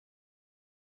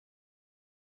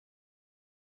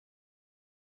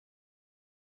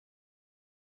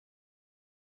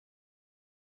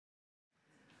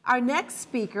Our next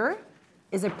speaker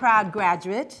is a proud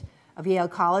graduate of Yale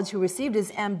College who received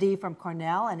his MD from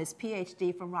Cornell and his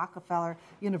PhD from Rockefeller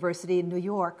University in New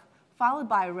York, followed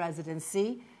by a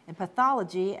residency in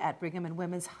pathology at Brigham and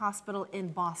Women's Hospital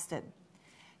in Boston.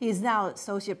 He is now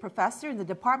associate professor in the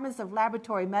departments of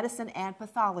laboratory medicine and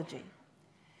pathology.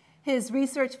 His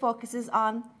research focuses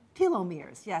on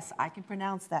telomeres. Yes, I can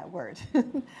pronounce that word.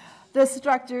 The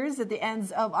structures at the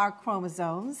ends of our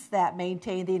chromosomes that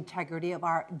maintain the integrity of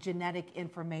our genetic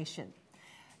information.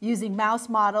 Using mouse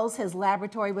models, his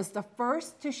laboratory was the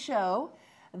first to show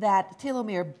that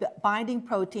telomere binding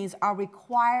proteins are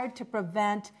required to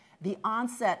prevent the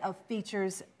onset of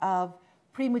features of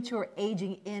premature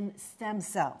aging in stem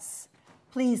cells.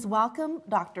 Please welcome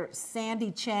Dr.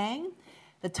 Sandy Chang.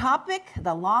 The topic,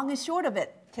 the long and short of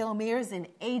it, telomeres in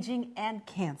aging and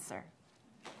cancer.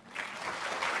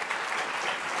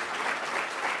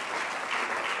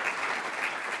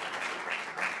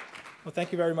 Well,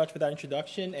 thank you very much for that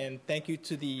introduction, and thank you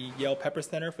to the Yale Pepper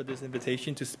Center for this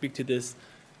invitation to speak to this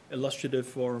illustrative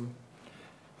forum.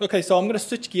 Okay, so I'm going to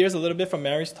switch gears a little bit from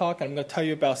Mary's talk, and I'm going to tell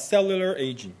you about cellular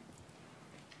aging.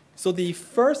 So the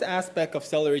first aspect of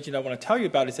cellular aging I want to tell you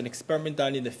about is an experiment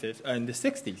done in the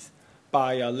 60s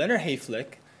by Leonard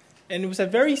Hayflick, and it was a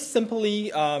very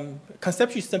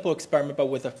conceptually simple experiment, but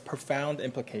with a profound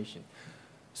implication.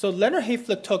 So Leonard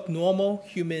Hayflick took normal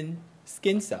human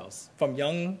skin cells from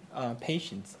young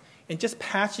patients and just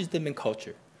patched them in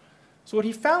culture. So what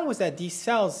he found was that these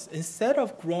cells, instead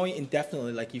of growing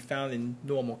indefinitely like you found in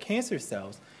normal cancer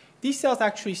cells, these cells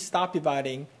actually stop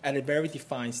dividing at a very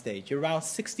defined stage, around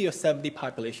 60 or 70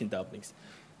 population doublings.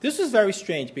 This was very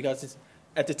strange because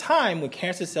at the time when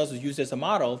cancer cells were used as a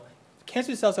model,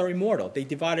 cancer cells are immortal. They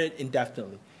divided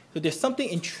indefinitely. So there's something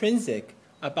intrinsic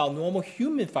about normal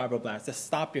human fibroblasts that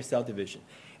stop your cell division.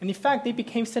 And in fact, they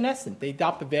became senescent. They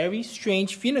adopt a very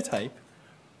strange phenotype.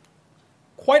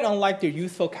 Quite unlike their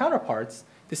youthful counterparts,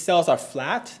 the cells are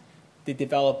flat, they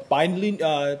develop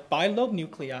bilobe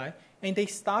nuclei, and they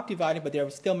stop dividing, but they're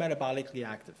still metabolically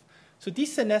active. So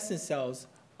these senescent cells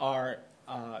are,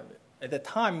 at the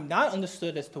time, not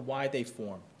understood as to why they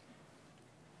form.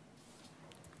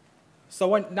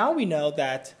 So now we know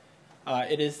that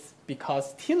it is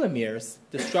because telomeres,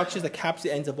 the structures that capture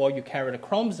the ends of all eukaryotic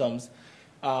chromosomes,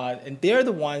 and they're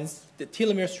the ones, the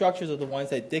telomere structures are the ones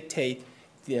that dictate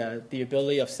the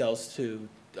ability of cells to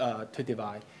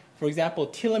divide. For example,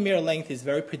 telomere length is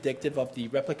very predictive of the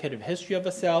replicative history of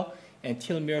a cell, and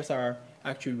telomeres are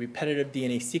actually repetitive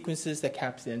DNA sequences that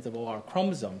capture the ends of all our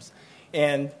chromosomes.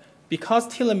 And because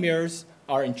telomeres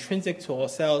are intrinsic to all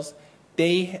cells,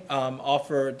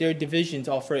 their divisions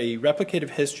offer a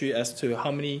replicative history as to how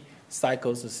many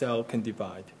cycles a cell can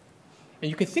divide.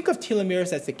 And you can think of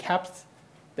telomeres as the caps,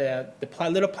 the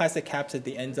little plastic caps at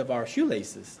the ends of our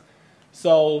shoelaces.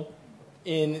 So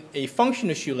in a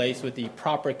functional shoelace with the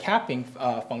proper capping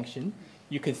function,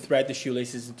 you can thread the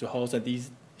shoelaces into holes, and these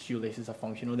shoelaces are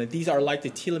functional. And these are like the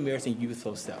telomeres in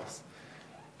youthful cells.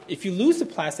 If you lose the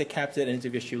plastic caps at the ends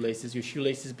of your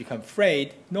shoelaces become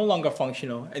frayed, no longer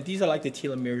functional, and these are like the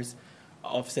telomeres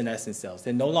of senescent cells.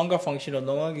 They're no longer functional,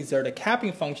 no longer exert a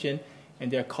capping function,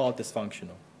 and they're called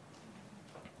dysfunctional.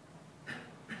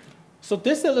 So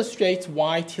this illustrates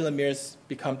why telomeres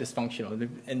become dysfunctional.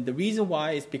 And the reason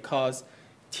why is because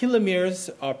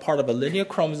telomeres are part of a linear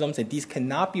chromosomes, and these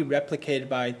cannot be replicated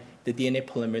by the DNA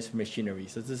polymerase machinery.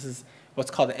 So this is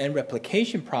what's called the end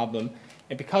replication problem.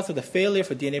 And because of the failure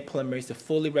for DNA polymerase to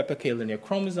fully replicate linear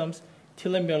chromosomes,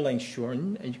 telomere length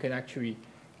shorten, and you can actually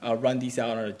run these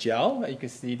out on a gel. And you can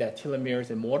see that telomeres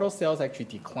in mortal cells actually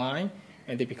decline,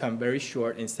 and they become very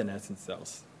short in senescent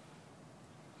cells.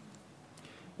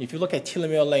 If you look at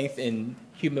telomere length in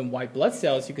human white blood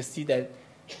cells, you can see that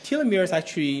telomeres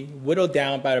actually whittle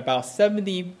down by about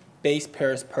 70 base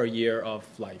pairs per year of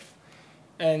life.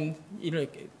 And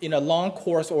in a long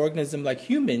course organism like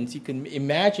humans, you can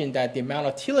imagine that the amount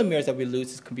of telomeres that we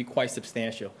lose can be quite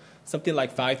substantial, something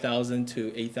like 5,000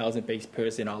 to 8,000 base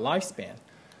pairs in our lifespan.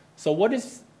 So what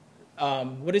is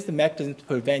the mechanism to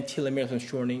prevent telomeres from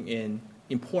shortening in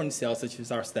important cells such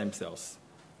as our stem cells?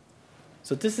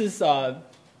 So this is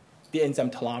the enzyme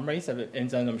telomerase, an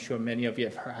enzyme I'm sure many of you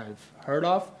have heard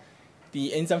of.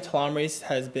 The enzyme telomerase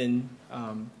has been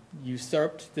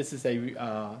usurped. This is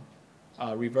a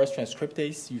reverse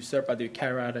transcriptase usurped by the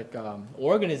eukaryotic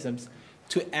organisms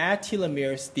to add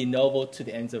telomeres de novo to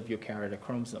the ends of eukaryotic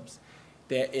chromosomes.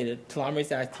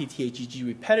 Telomerase adds TTAGG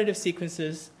repetitive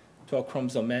sequences to our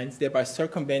chromosome ends, thereby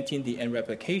circumventing the end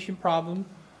replication problem.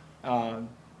 And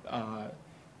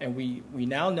we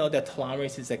now know that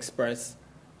telomerase is expressed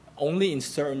only in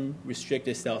certain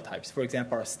restricted cell types. For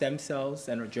example, our stem cells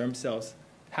and our germ cells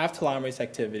have telomerase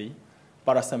activity,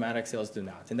 but our somatic cells do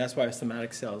not. And that's why our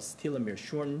somatic cells' telomeres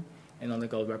shorten and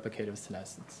undergo replicative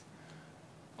senescence.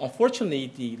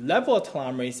 Unfortunately, the level of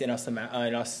telomerase in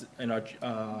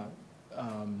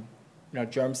our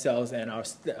germ cells and our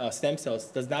stem cells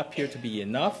does not appear to be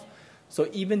enough. So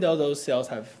even though those cells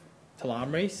have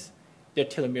telomerase, their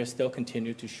telomeres still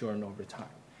continue to shorten over time.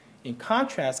 In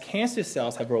contrast, cancer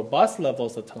cells have robust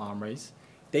levels of telomerase.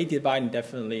 They divide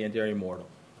indefinitely and they're immortal.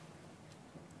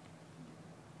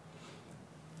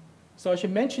 So I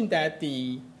should mention that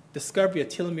the discovery of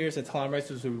telomeres and telomerase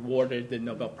was awarded the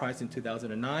Nobel Prize in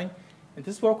 2009. And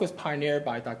this work was pioneered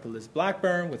by Dr. Liz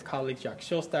Blackburn with colleagues Jack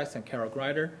Shostak and Carol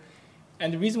Greider.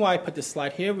 And the reason why I put this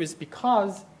slide here was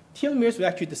because telomeres were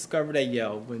actually discovered at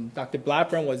Yale when Dr.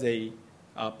 Blackburn was a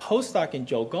postdoc in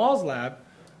Joe Gall's lab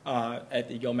at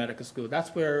the Yale Medical School. That's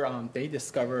where they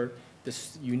discovered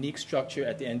this unique structure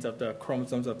at the ends of the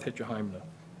chromosomes of tetrahymena.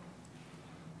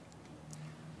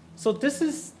 So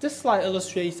this slide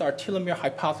illustrates our telomere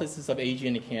hypothesis of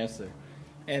aging in cancer.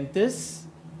 And this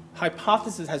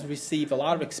hypothesis has received a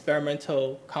lot of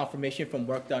experimental confirmation from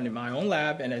work done in my own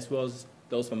lab and as well as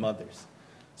those from others.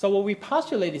 So what we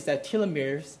postulate is that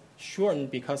telomeres shorten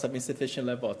because of insufficient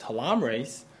level of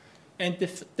telomerase, and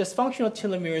dysfunctional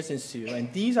telomeres ensue,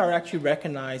 and these are actually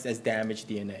recognized as damaged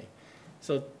DNA.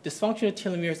 So dysfunctional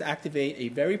telomeres activate a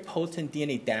very potent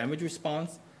DNA damage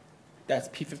response that's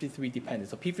p53 dependent.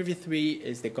 So p53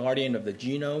 is the guardian of the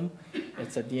genome.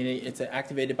 It's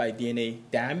activated by DNA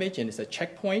damage, and it's a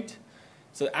checkpoint.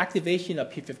 So activation of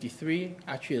p53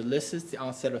 actually elicits the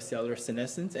onset of cellular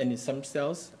senescence, and in some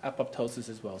cells, apoptosis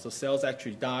as well. So cells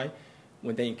actually die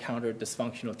when they encounter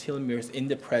dysfunctional telomeres in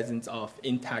the presence of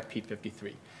intact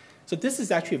p53. So this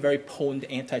is actually a very potent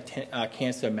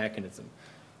anti-cancer mechanism.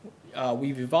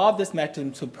 We've evolved this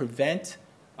mechanism to prevent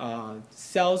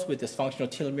cells with dysfunctional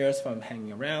telomeres from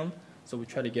hanging around. So we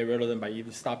try to get rid of them by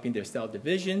either stopping their cell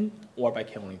division or by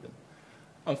killing them.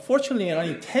 Unfortunately, an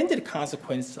unintended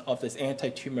consequence of this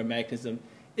anti-tumor mechanism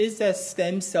is that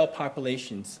stem cell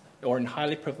populations, or in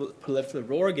highly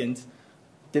proliferative organs,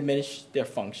 diminish their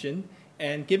function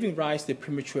and giving rise to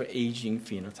premature aging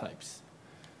phenotypes.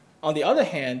 On the other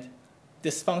hand,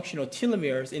 dysfunctional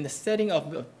telomeres in the setting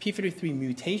of p53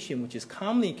 mutation, which is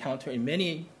commonly encountered in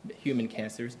many human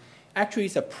cancers, actually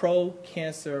is a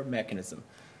pro-cancer mechanism.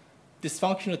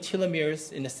 Dysfunctional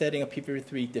telomeres in the setting of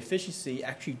p53 deficiency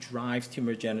actually drives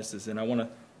tumorigenesis, and I want to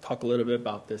talk a little bit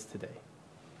about this today.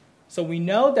 So we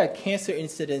know that cancer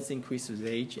incidence increases with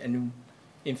age, and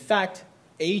in fact,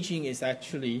 aging is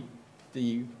actually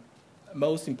the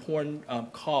most important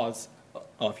cause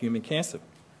of human cancer.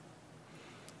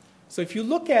 So if you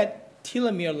look at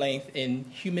telomere length in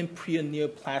human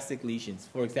preneoplastic lesions,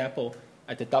 for example,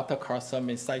 at the ductal carcinoma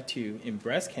in situ in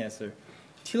breast cancer,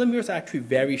 telomeres are actually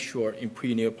very short in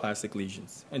preneoplastic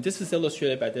lesions. And this is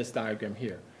illustrated by this diagram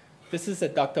here. This is a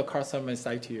ductal carcinoma in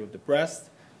situ of the breast.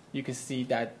 You can see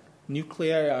that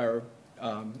nuclei are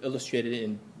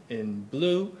illustrated in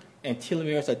blue, and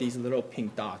telomeres are these little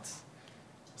pink dots.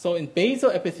 So in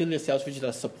basal epithelial cells, which are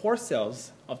the support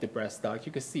cells of the breast duct,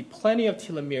 you can see plenty of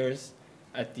telomeres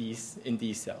in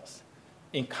these cells.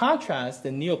 In contrast, the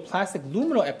neoplastic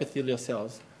luminal epithelial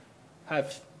cells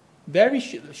have very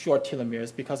short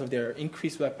telomeres because of their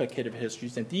increased replicative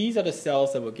histories, and these are the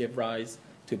cells that will give rise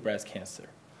to breast cancer.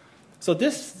 So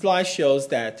this slide shows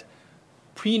that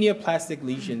preneoplastic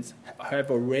lesions have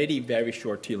already very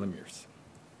short telomeres.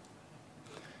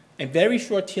 And very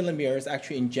short telomeres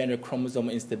actually engender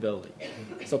chromosomal instability.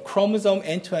 So chromosome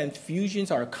end-to-end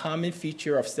fusions are a common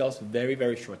feature of cells with very,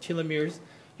 very short telomeres.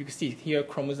 You can see here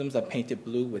chromosomes are painted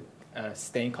blue with a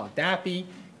stain called DAPI.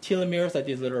 Telomeres are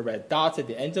these little red dots at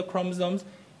the ends of chromosomes,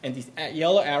 and these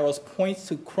yellow arrows point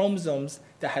to chromosomes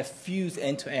that have fused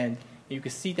end-to-end. And you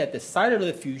can see that the site of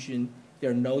the fusion, there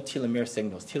are no telomere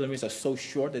signals. Telomeres are so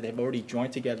short that they've already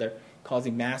joined together,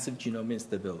 causing massive genomic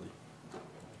instability.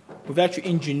 We've actually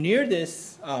engineered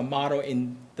this model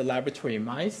in the laboratory in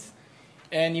mice,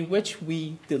 and in which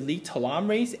we delete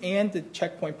telomerase and the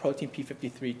checkpoint protein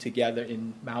p53 together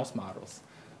in mouse models.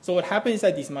 So what happens is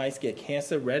that these mice get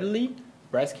cancer readily,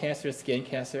 breast cancer, skin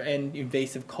cancer, and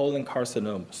invasive colon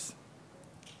carcinomas.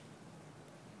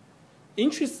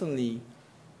 Interestingly,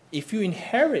 if you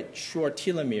inherit short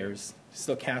telomeres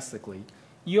stochastically,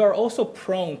 you are also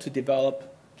prone to develop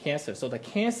cancer. So the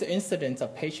cancer incidence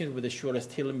of patients with the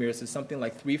shortest telomeres is something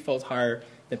like 3-fold higher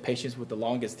than patients with the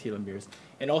longest telomeres.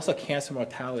 And also cancer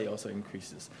mortality also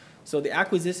increases. So the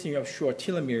acquisition of short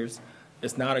telomeres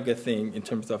is not a good thing in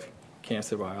terms of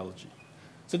cancer biology.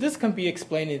 So this can be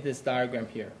explained in this diagram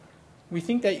here. We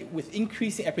think that with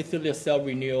increasing epithelial cell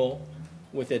renewal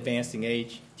with advancing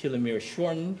age, telomeres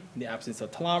shorten in the absence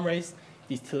of telomerase.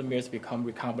 These telomeres become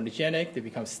recombinogenic, they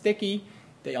become sticky,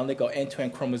 they undergo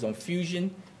end-to-end chromosome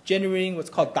fusion, generating what's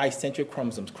called dicentric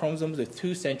chromosomes, chromosomes with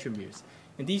 2 centromeres.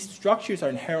 And these structures are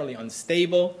inherently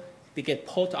unstable. They get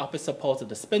pulled to opposite poles of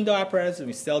the spindle apparatus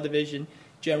during cell division,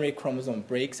 generate chromosome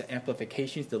breaks,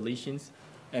 amplifications, deletions.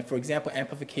 And for example,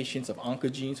 amplifications of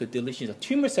oncogenes or deletions of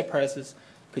tumor suppressors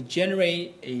could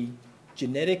generate a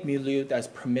genetic milieu that's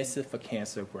permissive for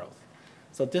cancer growth.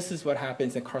 So this is what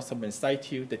happens in carcinoma in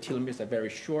situ. The telomeres are very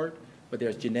short, but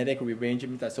there's genetic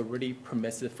rearrangement that's already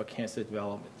permissive for cancer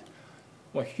development.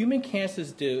 What human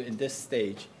cancers do in this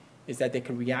stage is that they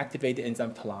can reactivate the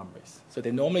enzyme telomerase. So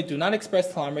they normally do not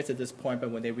express telomerase at this point,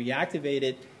 but when they reactivate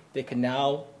it, they can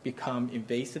now become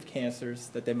invasive cancers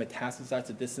that then metastasize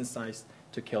to distant sites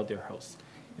to kill their host.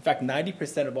 In fact,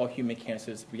 90% of all human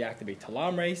cancers reactivate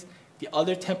telomerase. The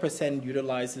other 10%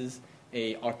 utilizes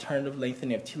an alternative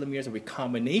lengthening of telomeres, a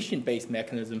recombination-based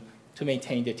mechanism to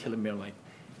maintain their telomere length.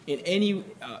 In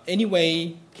any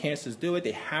way cancers do it,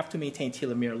 they have to maintain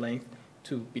telomere length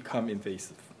to become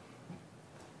invasive.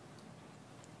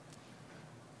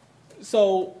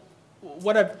 So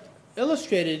what I've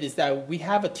illustrated is that we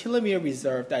have a telomere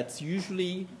reserve that's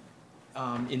usually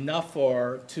enough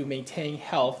to maintain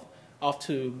health up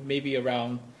to maybe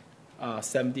around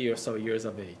 70 or so years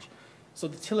of age. So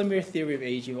the telomere theory of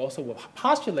aging also will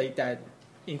postulate that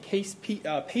in case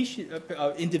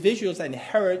individuals that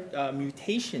inherit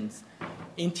mutations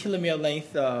in telomere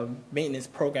length maintenance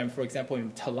program, for example,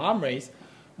 in telomerase,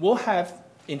 will have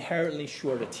inherently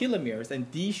shorter telomeres,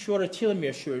 and these shorter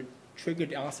telomeres should trigger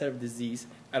the onset of disease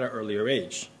at an earlier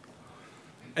age.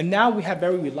 And now we have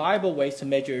very reliable ways to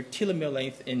measure telomere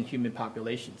length in human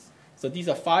populations. So these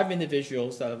are 5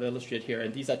 individuals that I've illustrated here,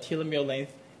 and these are telomere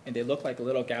length, and they look like a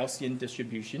little Gaussian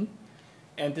distribution.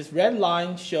 And this red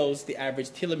line shows the average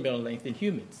telomere length in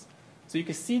humans. So you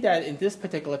can see that in this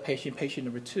particular patient, patient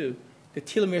number 2, the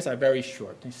telomeres are very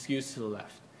short and skews to the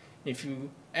left. If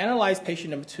you analyze patient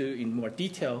number 2 in more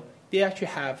detail, they actually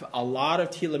have a lot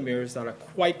of telomeres that are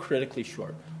quite critically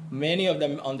short, many of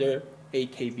them under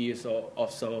 8 kb or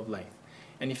so of length.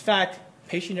 And in fact,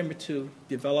 patient number 2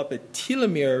 developed a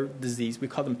telomere disease, we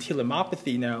call them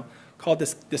telomopathy now, called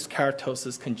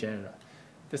dyskeratosis congenita.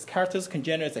 Dyskeratosis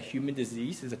congenita is a human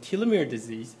disease, it's a telomere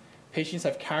disease. Patients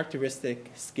have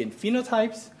characteristic skin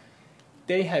phenotypes.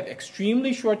 They have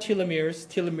extremely short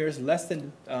telomeres less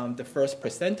than the first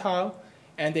percentile,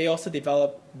 and they also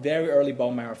develop very early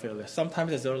bone marrow failure,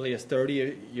 sometimes as early as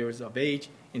 30 years of age,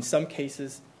 in some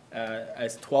cases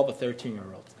as 12 or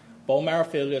 13-year-olds. Bone marrow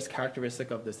failure is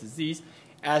characteristic of this disease,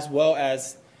 as well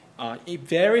as a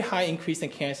very high increase in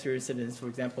cancer incidence, for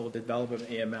example, the development of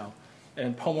AML.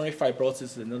 And pulmonary fibrosis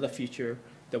is another feature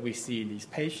that we see in these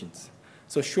patients.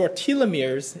 So short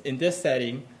telomeres in this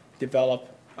setting develop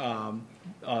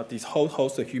these whole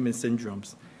host of human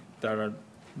syndromes that are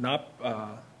not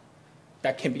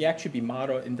that can actually be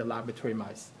modeled in the laboratory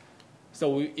mice.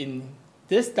 So in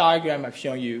this diagram, I've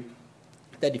shown you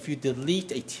that if you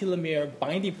delete a telomere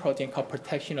binding protein called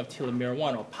protection of telomere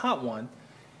 1 or POT1,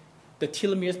 the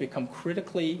telomeres become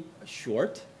critically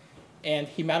short, and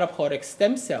hematopoietic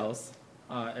stem cells,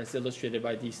 as illustrated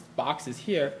by these boxes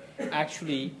here,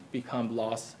 actually become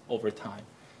lost over time.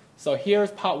 So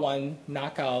here's POT1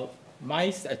 knockout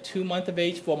mice at 2 months of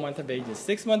age, 4 months of age, and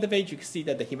 6 months of age. You can see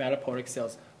that the hematopoietic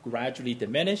cells gradually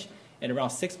diminish, and around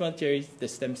 6 months of age, the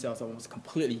stem cells are almost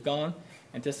completely gone,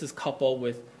 and this is coupled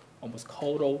with almost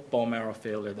total bone marrow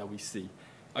failure that we see,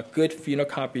 a good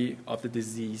phenocopy of the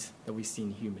disease that we see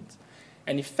in humans.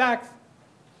 And in fact,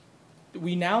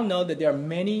 we now know that there are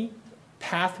many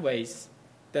pathways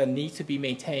that need to be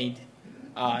maintained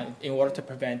in order to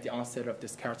prevent the onset of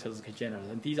dyskeratosis congenita.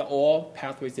 And these are all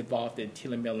pathways involved in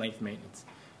telomere length maintenance.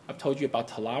 I've told you about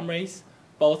telomerase.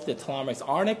 Both the telomerase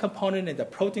RNA component and the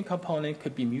protein component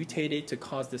could be mutated to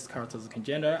cause dyskeratosis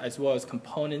congenita, as well as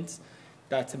components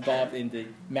that's involved in the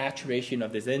maturation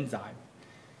of this enzyme.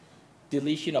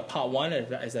 Deletion of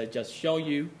POT1, as I just showed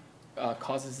you,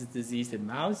 causes this disease in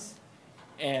mouse,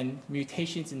 and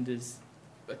mutations in this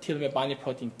telomere binding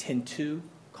protein TIN2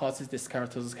 causes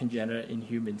dyskeratosis congenita in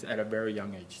humans at a very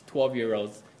young age.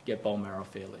 12-year-olds get bone marrow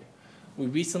failure. We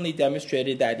recently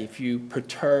demonstrated that if you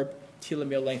perturb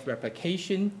telomere length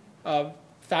replication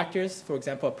factors, for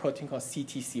example, a protein called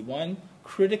CTC1,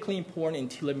 critically important in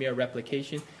telomere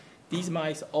replication, these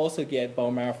mice also get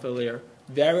bone marrow failure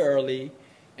very early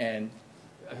and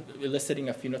eliciting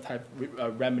a phenotype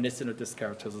reminiscent of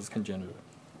dyskeratosis congenita.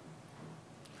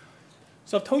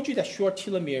 So I've told you that short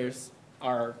telomeres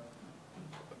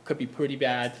could be pretty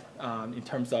bad in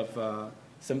terms of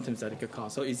symptoms that it could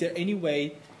cause. So is there any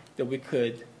way that we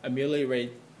could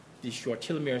ameliorate these short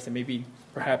telomeres and maybe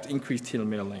perhaps increase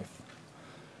telomere length?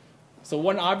 So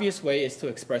one obvious way is to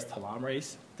express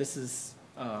telomerase. This is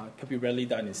could be readily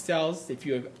done in cells. If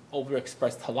you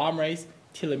overexpress telomerase,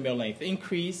 telomere length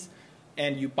increase,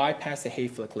 and you bypass the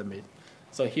Hayflick limit.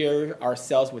 So here are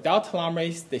cells without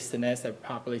telomerase. They senesce at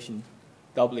population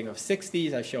doubling of 60,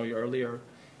 as I showed you earlier.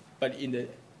 But in the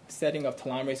setting of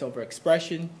telomerase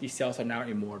overexpression, these cells are now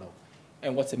immortal.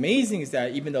 And what's amazing is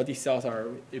that even though these cells are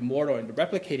immortal and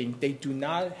replicating, they do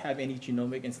not have any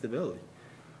genomic instability,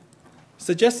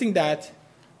 suggesting that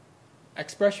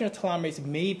expression of telomerase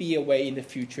may be a way in the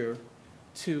future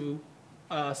to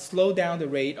slow down the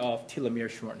rate of telomere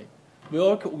shortening. We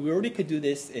already could do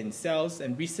this in cells,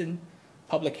 and recent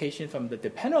publications from the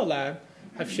DePeno lab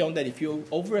have shown that if you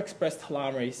overexpress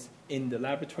telomerase in the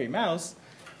laboratory mouse,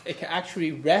 it can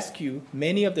actually rescue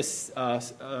many of the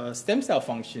stem cell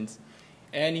functions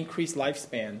and increase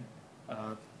lifespan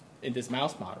in this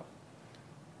mouse model.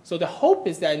 So the hope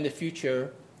is that in the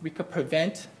future, we could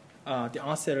prevent the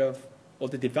onset of or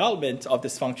the development of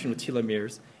dysfunctional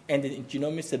telomeres and the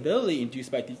genomic instability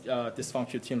induced by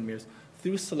dysfunctional telomeres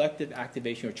through selective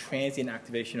activation or transient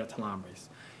activation of telomerase.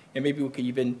 And maybe we could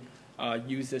even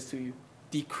use this to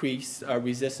decrease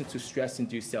resistance to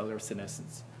stress-induced cellular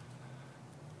senescence.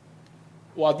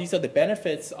 While these are the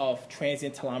benefits of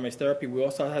transient telomerase therapy, we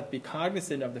also have to be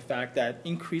cognizant of the fact that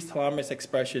increased telomerase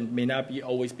expression may not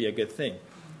always be a good thing.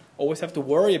 Always have to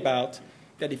worry about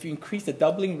that if you increase the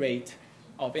doubling rate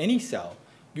of any cell,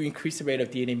 you increase the rate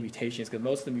of DNA mutations because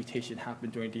most of the mutations happen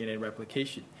during DNA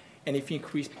replication. And if you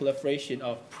increase proliferation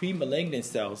of pre-malignant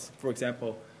cells, for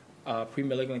example,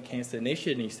 pre-malignant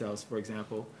cancer-initiating cells, for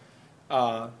example,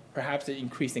 perhaps the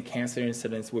increase in cancer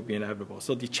incidence would be inevitable.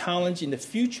 So the challenge in the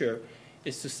future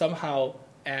is to somehow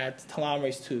add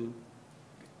telomerase to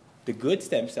the good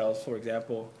stem cells, for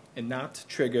example, and not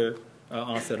trigger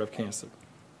onset of cancer.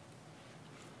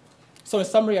 So in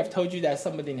summary, I've told you that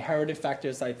some of the inherited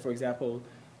factors, like, for example,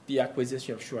 the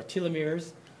acquisition of short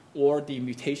telomeres or the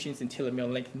mutations in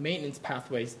telomere length maintenance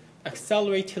pathways,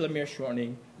 accelerate telomere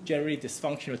shortening, generate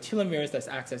dysfunctional telomeres that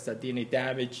acts as a DNA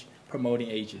damage promoting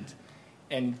agent.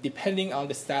 And depending on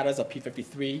the status of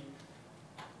P53,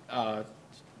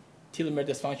 telomere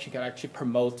dysfunction can actually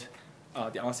promote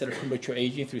the onset of premature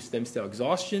aging through stem cell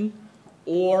exhaustion,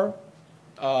 or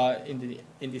in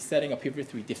the setting of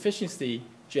P53 deficiency,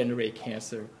 generate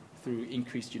cancer through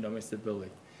increased genomic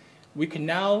stability. We can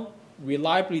now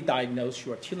reliably diagnose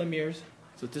short telomeres,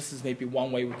 so this is maybe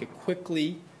one way we could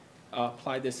quickly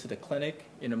apply this to the clinic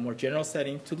in a more general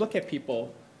setting to look at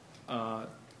people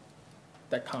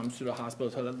that come to the hospital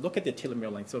to look at the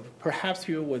telomere length. So perhaps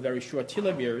people with very short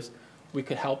telomeres, we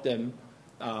could help them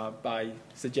by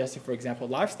suggesting, for example,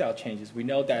 lifestyle changes. We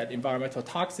know that environmental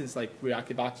toxins like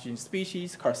reactive oxygen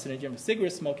species, carcinogen,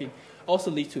 cigarette smoking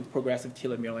also lead to progressive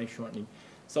telomere length shortening.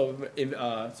 So,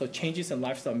 so changes in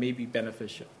lifestyle may be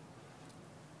beneficial.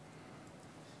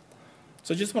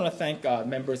 So I just want to thank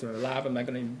members of the lab. I'm not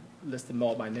going to list them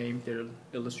all by name. They're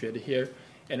illustrated here.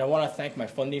 And I want to thank my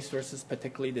funding sources,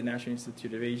 particularly the National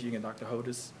Institute of Aging and Dr.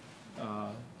 Hodis,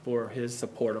 for his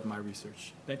support of my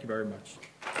research. Thank you very much.